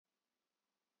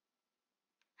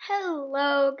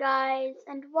Hello guys,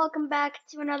 and welcome back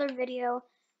to another video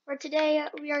where today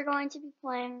we are going to be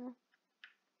playing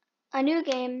a new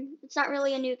game. It's not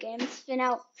really a new game, it's been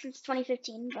out since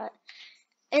 2015, but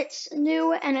it's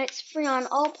new and it's free on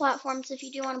all platforms if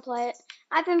you do want to play it.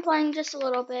 I've been playing just a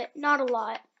little bit, not a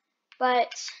lot,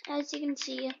 but as you can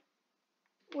see,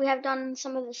 we have done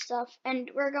some of this stuff,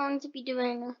 and we're going to be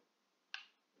doing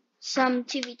some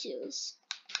 2v2s.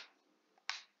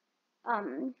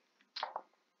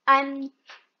 I'm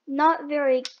not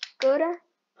very good.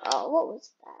 Oh, what was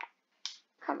that?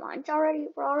 Come on,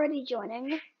 we're already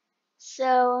joining.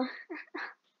 So,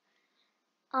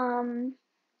 I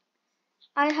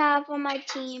have on my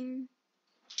team,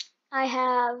 I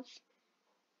have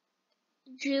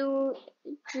Drew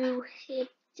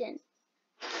Hidden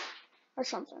or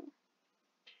something.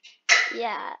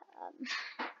 Yeah,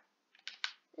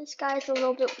 this guy's a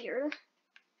little bit weird.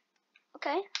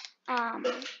 Okay,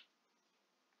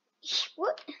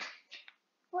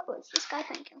 what was this guy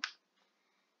thinking?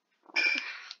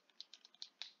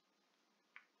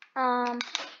 I'm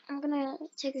gonna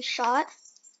take a shot.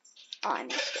 Oh, I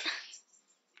missed it.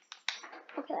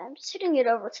 Okay, I'm just hitting it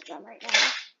over to them right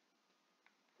now.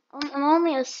 I'm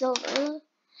only a silver.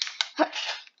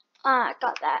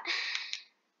 Got that.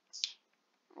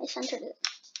 I centered it.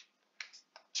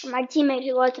 And my teammate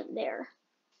who wasn't there.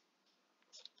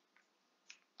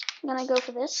 I'm gonna go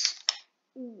for this.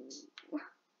 Ooh.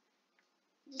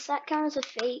 Does that count as a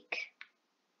fake?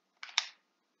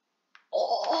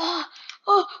 Oh,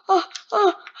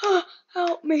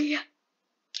 help me.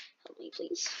 Help me,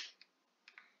 please.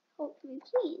 Help me,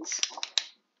 please.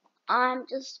 I'm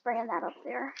just bringing that up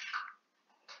there.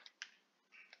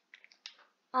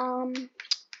 Alright.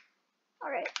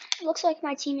 Looks like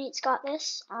my teammates got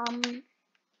this.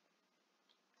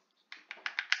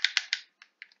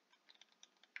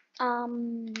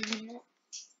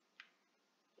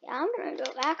 Yeah, I'm gonna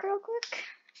go back real quick.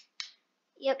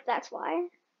 Yep, that's why.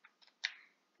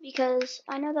 Because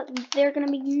I know that there's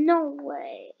gonna be no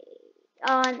way.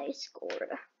 Oh, and they scored.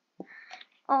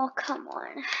 Oh, come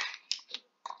on.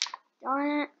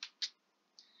 Darn it.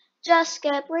 Just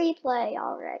skip replay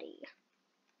already.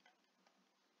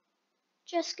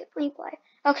 Just skip replay.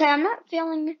 Okay, I'm not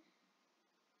feeling.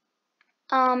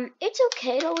 It's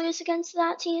okay to lose against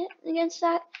that team. It's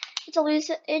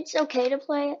okay to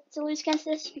lose against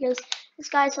this because this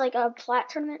guy's like a plat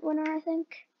tournament winner, I think.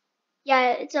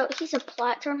 Yeah, he's a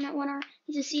plat tournament winner.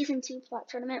 He's a season 2 plat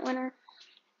tournament winner.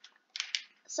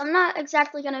 So I'm not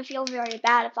exactly gonna feel very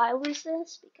bad if I lose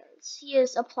this because he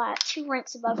is a plat 2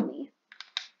 ranks above me.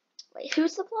 Wait,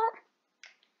 who's the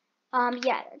plat?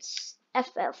 Yeah, it's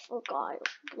FF Guy.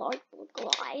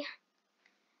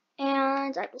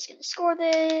 And I'm just gonna score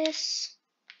this.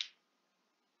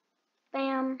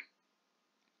 Bam.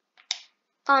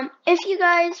 If you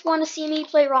guys want to see me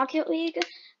play Rocket League,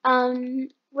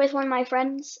 with one of my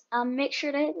friends, make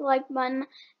sure to hit the like button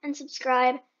and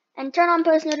subscribe and turn on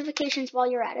post notifications while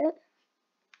you're at it.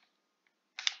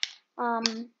 Oh,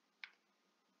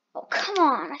 come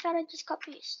on. I thought I just got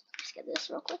these. Let's get this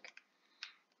real quick.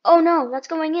 Oh, no, that's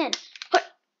going in.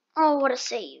 Oh, what a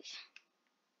save.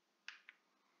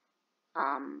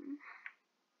 Going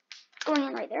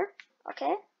in right there.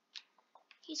 Okay.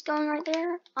 He's going right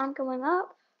there. I'm going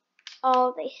up.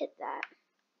 Oh, they hit that.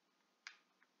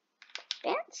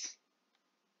 Dance?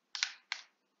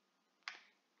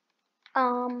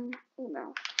 Oh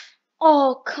no.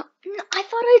 Oh, I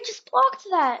thought I just blocked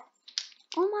that.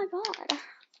 Oh my god.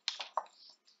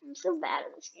 I'm so bad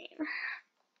at this game.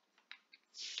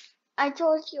 I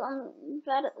told you I'm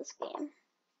bad at this game.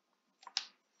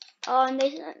 Oh, and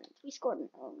we scored an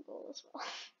own goal as well.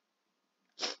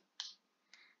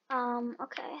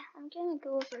 Okay, I'm gonna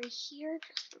go over here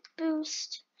just for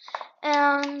boost.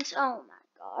 And, oh my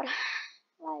god.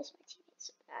 Why is my teammate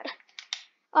so bad?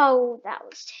 Oh, that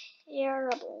was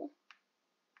terrible.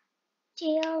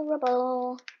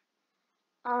 Terrible.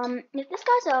 If this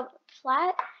guy's a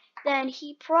flat, then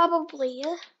he probably,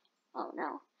 oh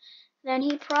no, then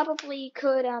he probably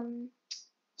could,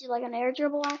 do like an air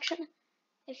dribble action.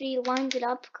 If he lines it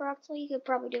up correctly, he could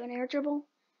probably do an air dribble.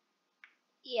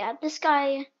 Yeah, this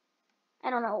guy, I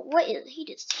don't know what he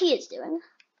is doing.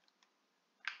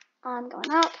 I'm going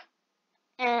up,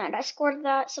 and I scored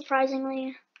that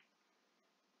surprisingly.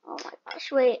 Oh my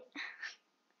gosh, wait.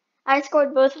 I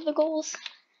scored both of the goals.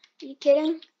 Are you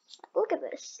kidding? Look at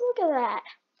this. Look at that.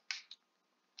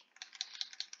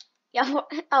 Yeah,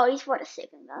 oh, he's what a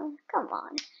saving though. Come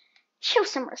on. Show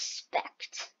some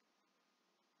respect.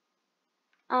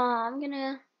 I'm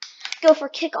gonna go for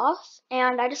kickoff,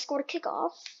 and I just scored a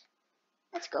kickoff.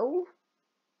 Let's go.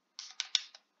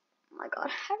 Oh my god,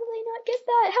 how do they not get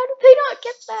that? How did they not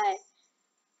get that?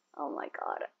 Oh my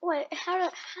god, wait,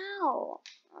 how?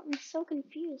 I'm so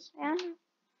confused, man.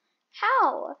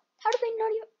 How? How do they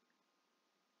not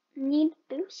even need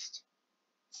boost?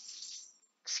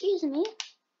 Excuse me.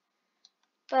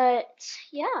 But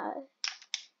yeah,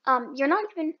 you're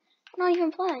not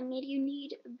even playing. You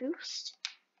need a boost.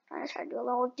 Trying to try to do a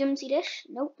little dimsy dish.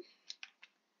 Nope,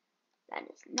 that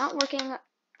is not working.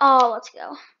 Oh, let's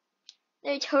go.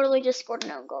 They totally just scored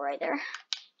an own goal right there.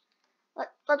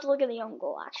 Let's look at the own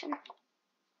goal action.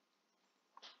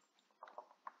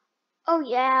 Oh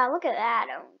yeah, look at that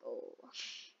own goal.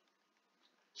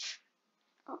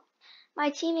 Oh,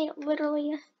 my teammate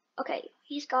literally. Okay,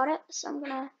 he's got it. So I'm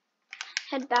gonna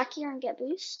head back here and get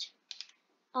boost.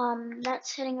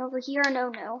 That's heading over here.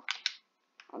 No.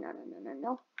 Oh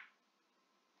no.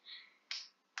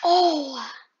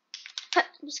 Oh,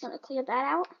 I'm just gonna clear that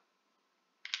out.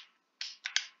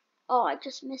 Oh, I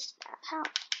just missed that. How?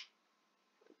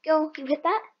 Go, you hit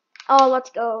that? Oh, let's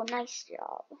go. Nice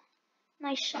job.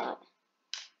 Nice shot.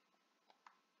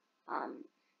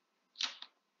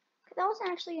 That was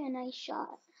actually a nice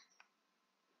shot.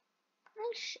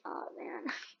 Nice shot,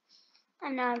 man.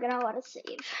 I'm not gonna let it save.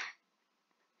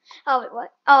 Oh, wait,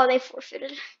 what? Oh, they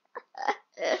forfeited.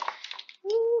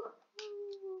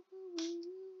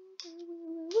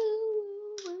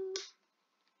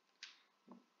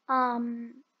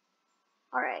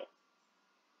 Alright.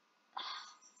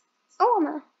 Oh, I'm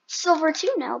a silver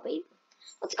 2 now, babe.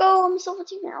 Let's go, I'm a silver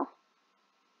 2 now.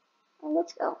 Oh,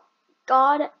 let's go.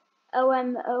 God,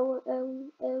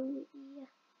 OMOOOE.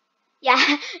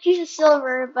 Yeah, he's a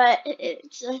silver, but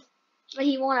but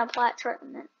he won a plat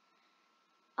tournament.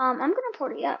 I'm gonna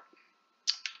party up.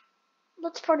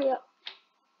 Let's party up.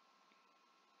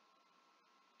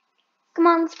 Come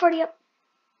on, let's party up.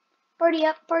 Party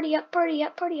up, party up, party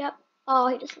up, party up. Oh,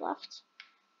 he just left.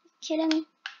 Kidding.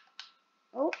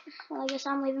 Oh, well, I guess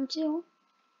I'm leaving too.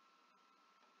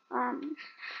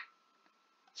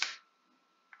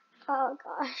 Oh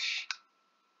gosh.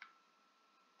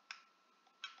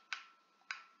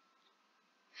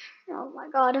 Oh my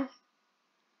god.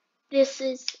 This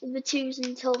is the twos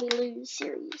until we lose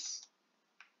series.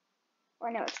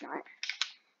 Or no, it's not.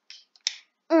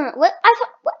 What? I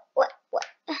thought, what?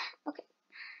 Okay.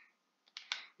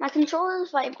 My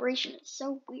controller's vibration is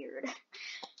so weird.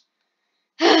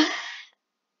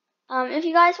 If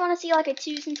you guys want to see like a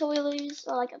twos until we lose,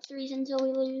 or like a threes until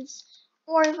we lose,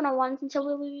 or even a ones until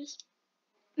we lose,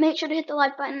 make sure to hit the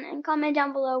like button and comment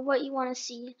down below what you want to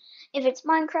see. If it's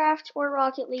Minecraft or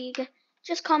Rocket League,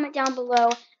 just comment down below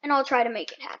and I'll try to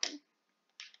make it happen.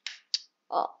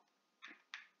 Oh.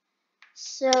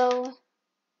 So,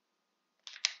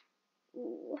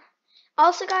 ooh.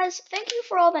 Also guys, thank you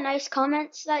for all the nice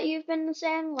comments that you've been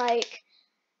saying, like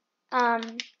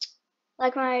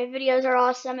my videos are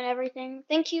awesome and everything.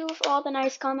 Thank you for all the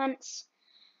nice comments.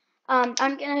 I'm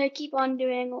gonna keep on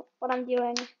doing what I'm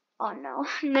doing. Oh no.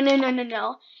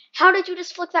 No. How did you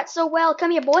just flick that so well?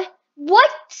 Come here, boy. What?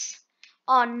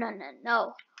 Oh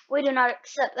no. We do not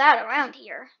accept that around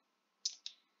here.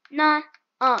 Nah.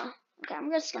 Okay,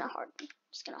 I'm just gonna hard def.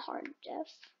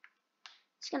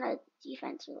 Just gonna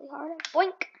defense really hard.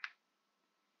 Boink.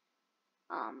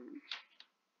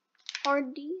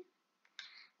 Hard D.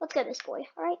 Let's get this boy,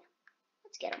 alright?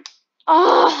 Let's get him.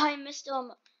 Oh, I missed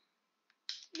him.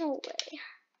 No way.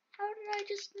 How did I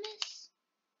just miss?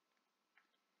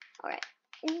 Alright.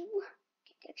 Ooh.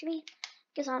 Can't catch me.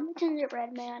 Because I'm a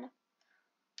gingerbread man.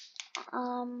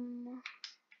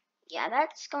 Yeah,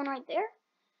 that's going right there.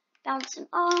 Bouncing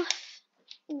off.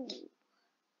 Ooh.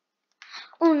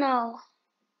 Oh no.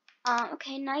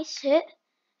 Okay, nice hit.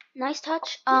 Nice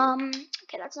touch.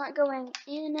 Okay, that's not going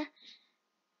in.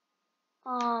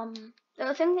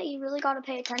 The thing that you really gotta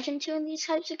pay attention to in these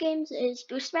types of games is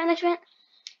boost management.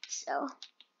 So,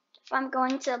 if I'm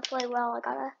going to play well, I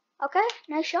gotta. Okay,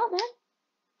 nice shot, man.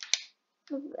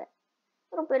 A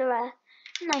little bit of a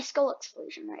nice goal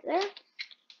explosion right there.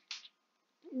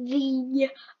 The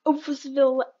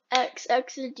Opusville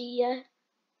XXD.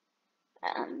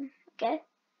 Okay.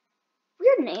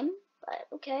 Weird name, but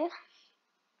okay.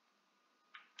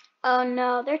 Oh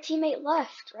no, their teammate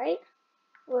left, right?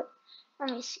 What?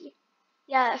 Let me see.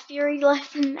 Yeah, Fury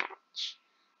left the match.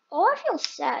 Oh, I feel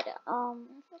sad. I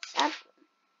feel sad for them.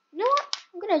 You know what?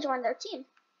 I'm gonna join their team.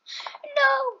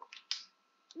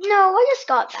 No, I just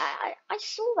got that. I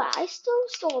stole that. I still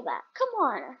stole that. Come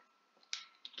on.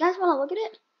 You guys wanna look at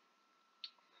it?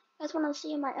 You guys wanna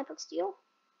see my epic steal?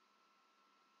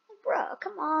 Bro,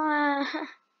 come on.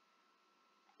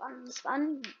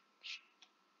 Fun.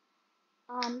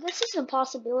 This is a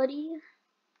possibility.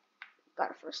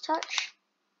 got a first touch.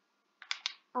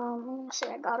 I'm gonna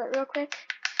say I got it real quick.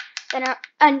 Then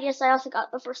and yes, I also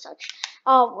got the first touch.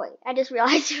 Oh wait, I just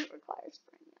realized it requires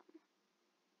premium.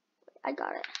 I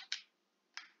got it.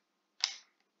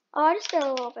 Oh, I just did a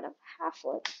little bit of half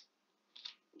flip.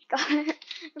 Got it.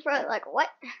 You're probably like, what?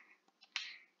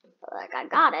 Like, I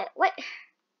got it. What?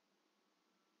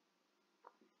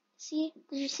 See?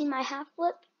 Did you see my half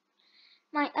flip?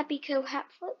 My Epico half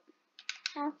flip?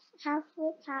 Half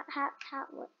flip? Hat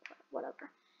flip?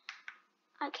 Whatever.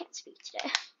 I can't speak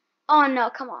today. Oh no,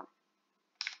 come on.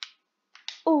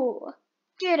 Oh,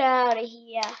 get out of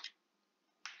here.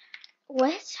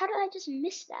 What? How did I just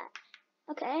miss that?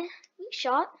 Okay, we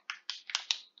shot.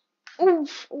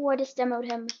 Oof. Oh, I just demoed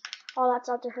him. Oh, that's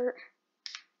out to hurt.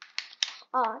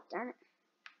 Oh, darn it.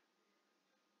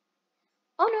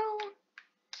 Oh no.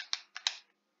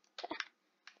 Okay.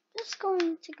 Just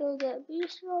going to go get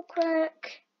boost real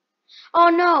quick. Oh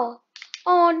no.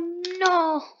 Oh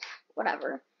no.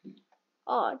 Whatever.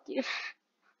 Oh, dude.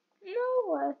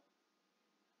 No.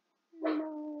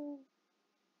 No.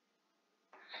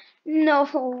 No.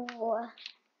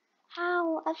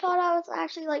 How? I thought I was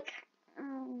actually like.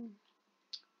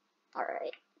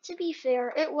 Alright. To be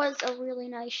fair, it was a really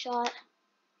nice shot.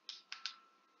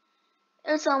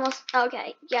 It's almost.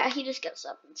 Okay. Yeah, he just gets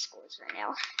up and scores right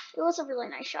now. It was a really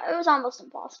nice shot. It was almost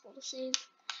impossible to save.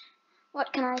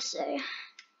 What can I say?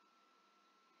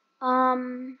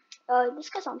 This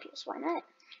guy's on PSYNet.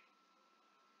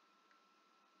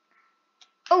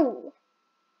 Oh.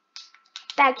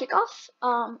 Bad kickoff.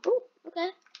 Ooh, okay.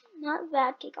 Not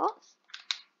bad kickoff.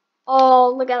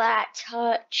 Oh, look at that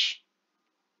touch.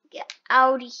 Get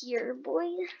out of here,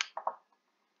 boy.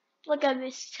 Look at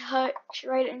this touch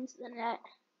right into the net.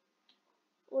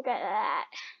 Look at that.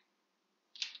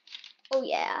 Oh,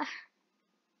 yeah.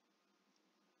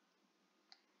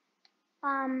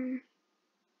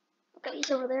 Okay,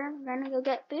 he's over there. I'm gonna go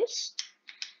get boost.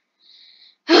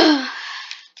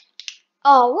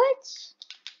 Oh, what?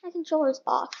 My controller's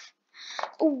off.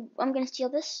 Oh, I'm gonna steal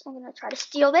this. I'm gonna try to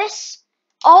steal this.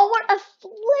 Oh, what a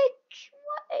flick!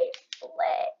 What a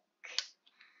flick!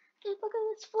 Just look at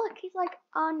this flick. He's like,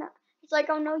 oh no. He's like,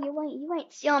 oh no, you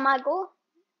ain't stealing my goal.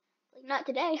 Like, not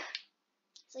today.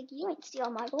 It's like, you ain't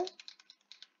stealing my goal.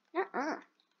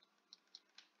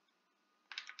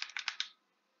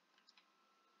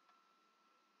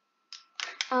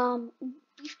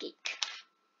 Beefcake.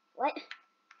 What?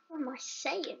 What am I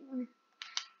saying?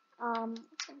 I'm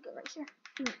gonna go right here.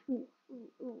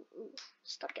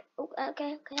 Just gotta get. Oh,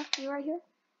 okay. You right here.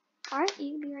 All right,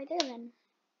 you can be right there then.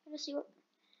 Let's see what.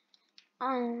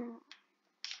 Oh,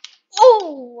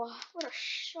 what a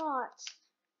shot!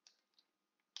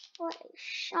 What a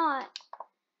shot!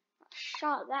 What a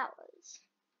shot that was.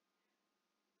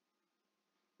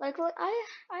 Like, look, I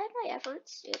had my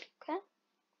efforts, dude. Okay.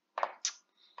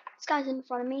 This guy's in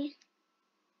front of me.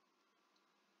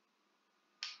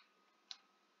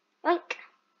 Yoink.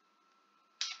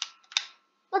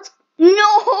 Let's.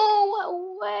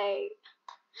 No way!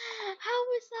 How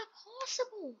is that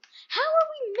possible? How are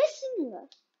we missing?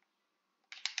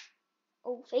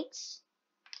 Oh, fakes.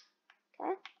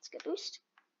 Okay, let's get boost.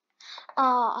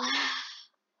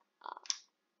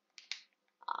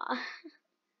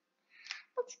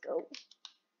 Let's go.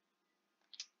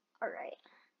 Alright.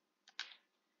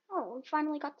 Oh, we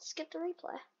finally got to skip the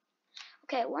replay.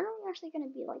 Okay, when are we actually gonna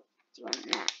be like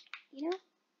doing that? You know?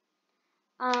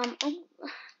 Oh,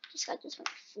 this guy just went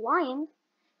flying.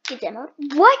 Get demoed.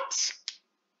 What?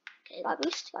 Okay, got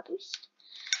boost.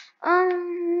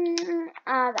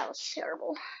 That was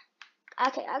terrible.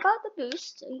 Okay, I got the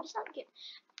boost. So he's not getting.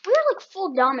 We're like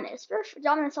full dominance. We're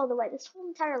dominance all the way. This whole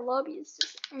entire lobby is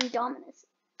just in dominance.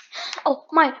 Oh,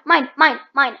 mine.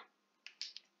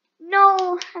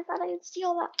 No, I thought I could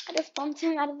steal that. I just bumped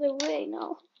him out of the way.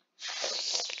 No.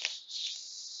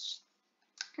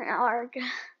 Arg.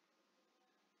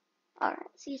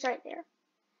 Alright, see, he's right there.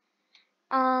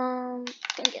 Gonna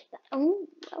get that. Oh,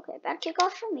 okay, bad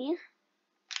kickoff for me.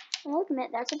 I'll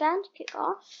admit that's a bad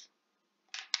kickoff.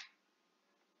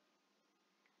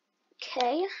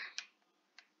 Okay.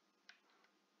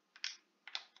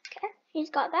 Okay, he's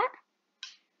got that.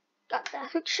 Got the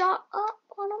hook shot up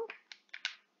on him.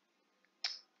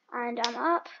 And I'm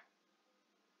up.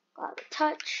 Got the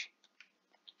touch.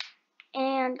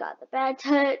 And got the bad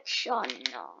touch. Oh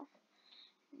no.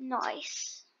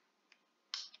 Nice.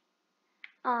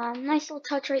 Nice little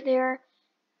touch right there.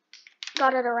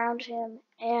 Got it around him.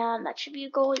 And that should be a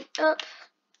goalie up.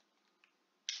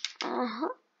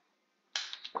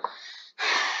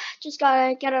 Just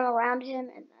gotta get it around him and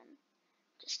then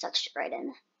just touched it right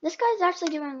in. This guy's actually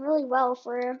doing really well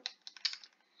for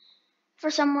for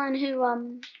someone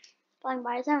who playing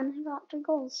by his own. He got 3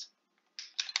 goals.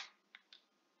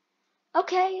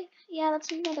 Okay, yeah,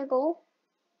 that's another goal.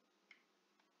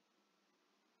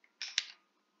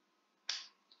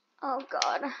 Oh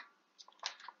God,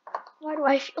 why do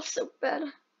I feel so bad,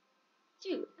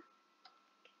 dude?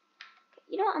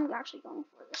 You know what? I'm actually going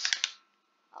for this.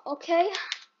 Okay,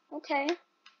 okay.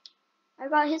 I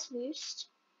got his boost.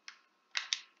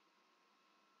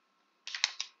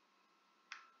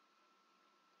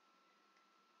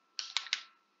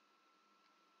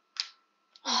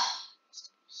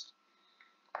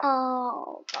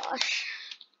 Oh gosh.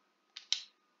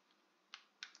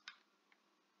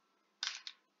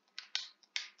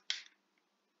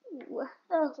 Ooh,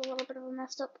 that was a little bit of a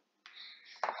messed up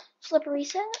slippery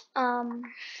set.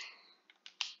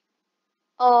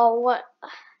 Oh, what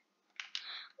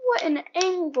an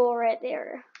angle right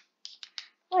there.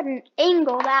 What an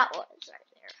angle that was right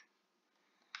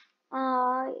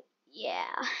there.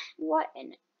 Yeah. What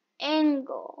an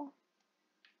angle.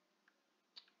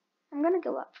 I'm gonna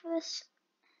go up for this.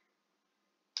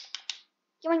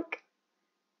 Yoink.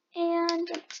 And I'm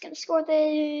just gonna score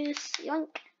this. Yoink.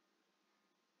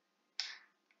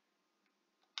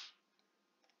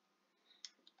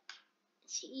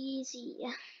 It's easy.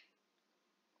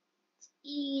 It's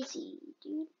easy,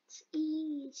 dude. It's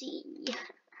easy.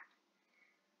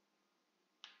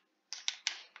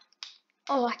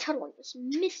 Oh, I totally just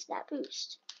missed that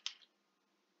boost.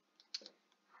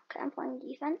 Okay, I'm playing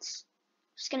defense.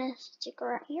 Just gonna stick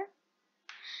right here.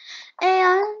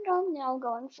 And I'm now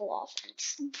going full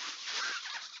offense.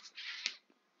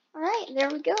 Alright, there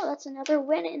we go. That's another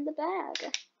win in the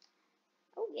bag.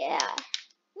 Oh yeah.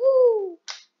 Woo!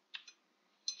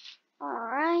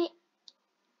 Alright.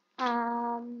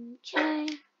 Okay.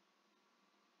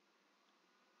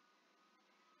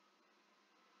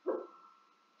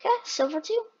 Okay, Silver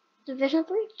 2. Division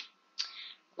 3.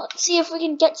 Let's see if we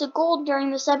can get to gold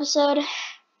during this episode.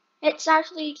 It's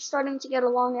actually starting to get a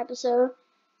long episode,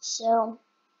 so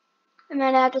I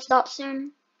might have to stop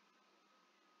soon.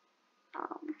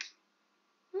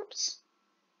 Oops.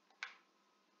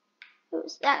 Who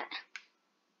was that?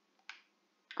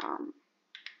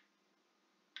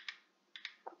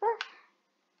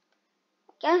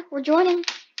 Okay, we're joining.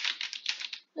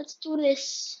 Let's do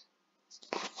this.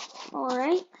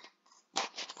 Alright.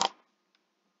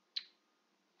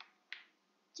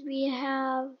 Do we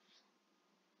have...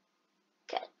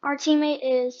 Okay, our teammate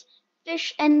is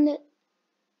Fish and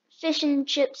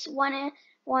Chips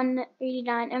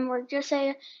 189, and we're just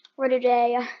a word a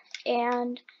day,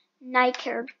 and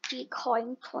Nike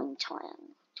decoying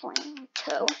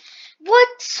toe.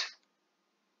 What?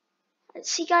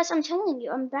 See, guys, I'm telling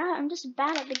you, I'm bad. I'm just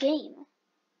bad at the game.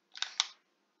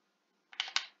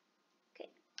 Okay.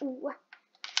 Ooh.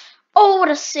 Oh, what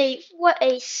a save! What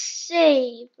a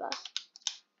save!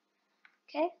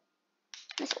 Okay.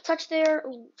 Nice little touch there.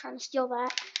 Ooh, trying to steal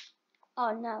that.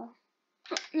 Oh no.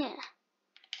 Yeah.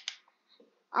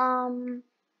 I'll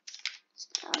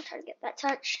try to get that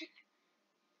touch.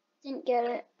 Didn't get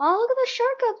it. Oh, look at the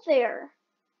shark up there.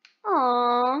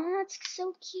 Aw, that's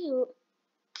so cute.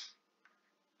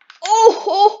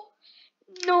 Oh,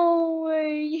 no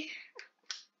way.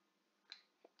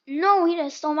 No, he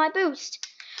just stole my boost.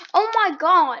 Oh my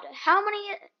God. How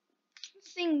many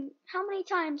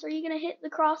times are you gonna hit the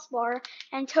crossbar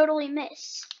and totally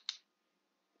miss?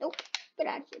 Nope. Get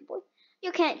out of here, boy.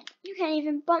 You can't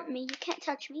even bump me. You can't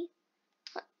touch me.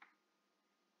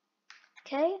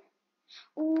 Okay.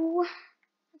 Ooh.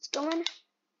 It's going.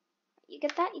 You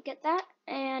get that,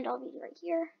 and I'll be right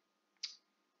here.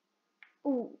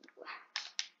 Ooh.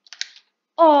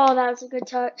 Oh, that was a good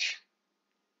touch.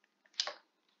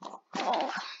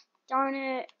 Oh, darn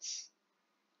it.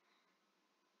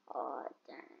 Oh,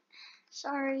 darn it.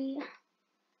 Sorry.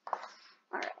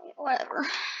 Alright, whatever.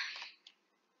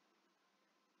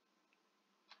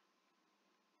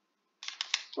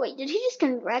 Wait, did he just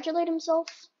congratulate himself?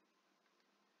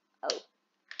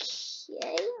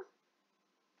 Okay.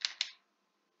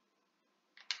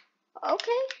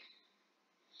 Okay.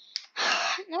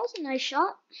 That was a nice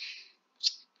shot.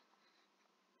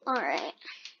 Alright.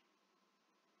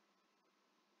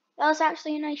 That was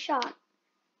actually a nice shot.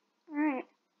 Alright.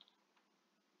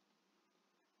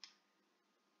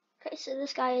 Okay, so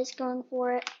this guy is going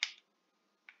for it.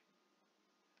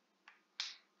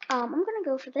 I'm gonna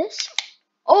go for this.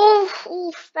 Oh,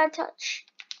 oof, bad touch.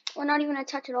 Well, not even a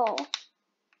touch at all.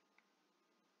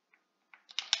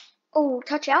 Oh,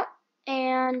 touch out.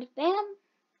 And bam.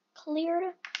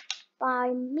 Cleared by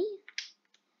me.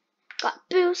 Got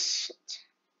boost.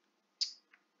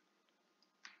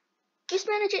 Boost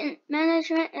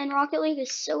management in Rocket League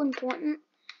is so important.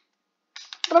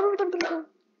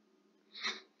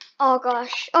 Oh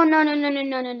gosh. Oh no.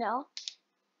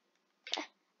 Okay.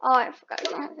 Oh, I forgot I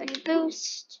don't have any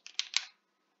boost.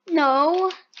 No.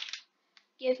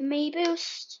 Give me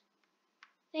boost.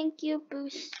 Thank you,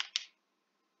 boost.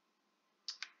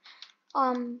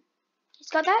 He's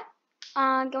got that.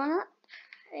 Going up.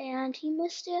 And he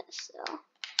missed it, so.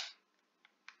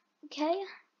 Okay.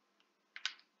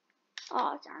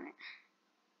 Oh, darn it.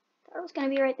 Thought it was gonna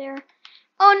be right there.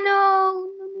 Oh no.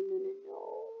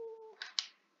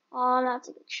 Oh, that's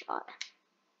a good shot.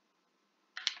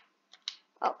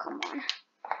 Oh, come on.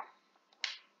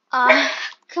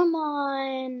 Come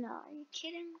on. Are you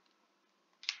kidding?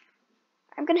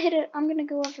 I'm gonna hit it. I'm gonna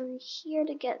go over here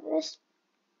to get this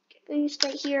boost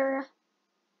right here.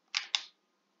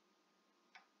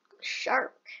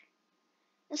 Shark.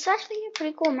 It's actually a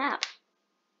pretty cool map.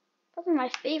 Probably my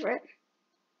favorite.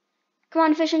 Come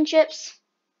on, fish and chips.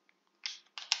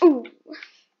 Ooh.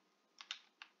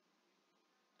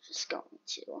 Just going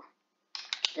to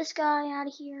get this guy out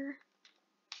of here.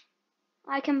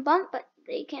 I can bump, but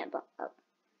they can't bump up.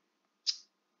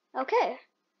 Okay.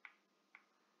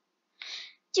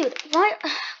 Dude, why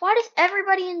does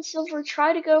everybody in silver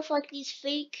try to go for like these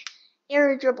fake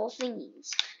air dribble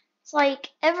thingies? It's like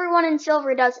everyone in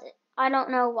silver does it. I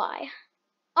don't know why.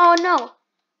 Oh no.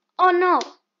 Oh no.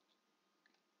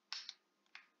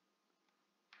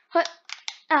 What?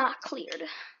 Cleared.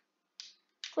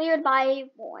 Cleared by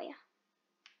boy.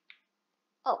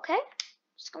 Okay.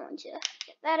 Just going to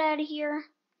get that out of here.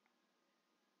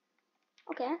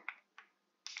 Okay.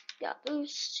 Got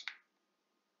boost.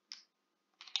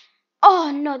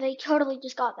 Oh no, they totally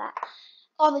just got that.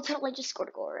 Oh, they totally just scored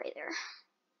a goal right there.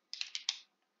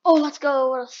 Oh, let's go.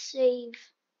 What a save.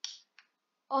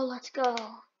 Oh, let's go.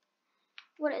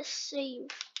 What a save.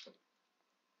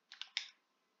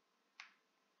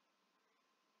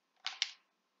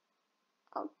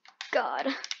 Oh, God.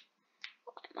 Why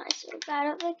am I so bad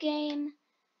at the game?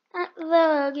 At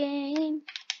the game.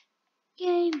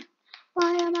 Game.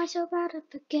 Why am I so bad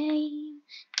at the game?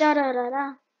 Da da da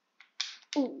da.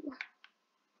 Ooh.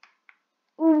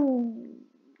 Ooh.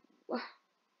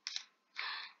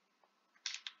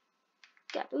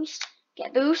 Get boost.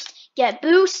 Get boost. Get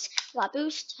boost. Got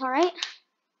boost. Alright.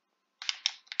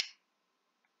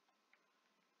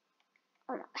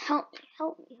 Oh no. Help me.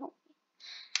 Help me. Help me.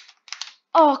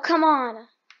 Oh, come on.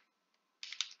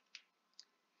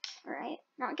 Alright.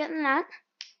 Not getting that.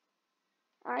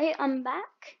 Alright. I'm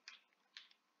back.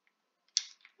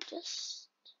 Just.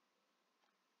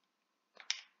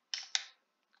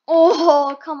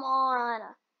 Oh, come on.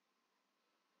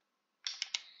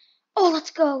 Oh,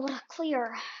 let's go. What a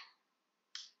clear.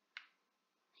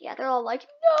 Yeah, they're all like,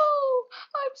 no,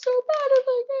 I'm so bad at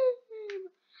the game.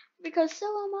 Because so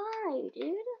am I,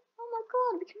 dude. Oh my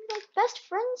god, we can be like best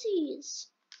friendsies.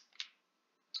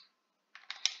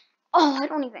 Oh, I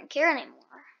don't even care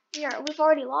anymore. We've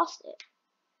already lost it.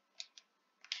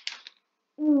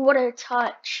 Ooh, what a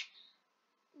touch.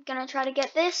 I'm gonna try to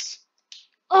get this.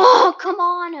 Oh, come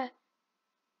on.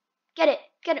 Get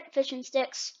it, fish and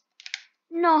sticks.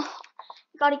 No,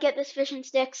 gotta get this fish and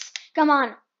sticks. Come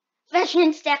on, fish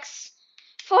and sticks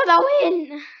for the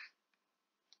win.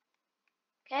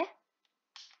 Okay.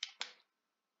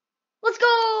 Let's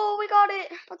go! We got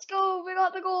it! Let's go! We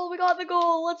got the goal! We got the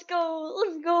goal! Let's go!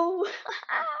 Let's go!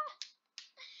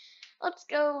 Let's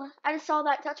go! I just saw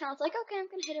that touch and I was like, okay, I'm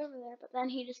gonna hit over there. But then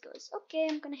he just goes, okay,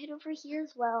 I'm gonna hit over here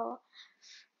as well.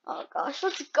 Oh gosh,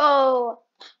 let's go!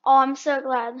 Oh, I'm so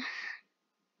glad.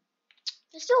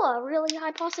 There's still a really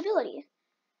high possibility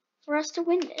for us to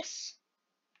win this.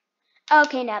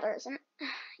 Okay, now there isn't.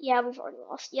 Yeah, we've already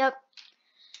lost. Yep.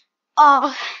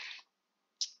 Oh.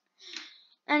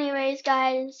 Anyways,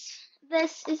 guys,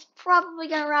 this is probably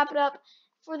going to wrap it up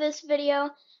for this video.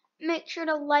 Make sure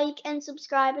to like and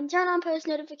subscribe and turn on post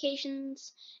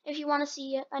notifications if you want to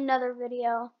see another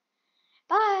video.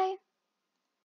 Bye!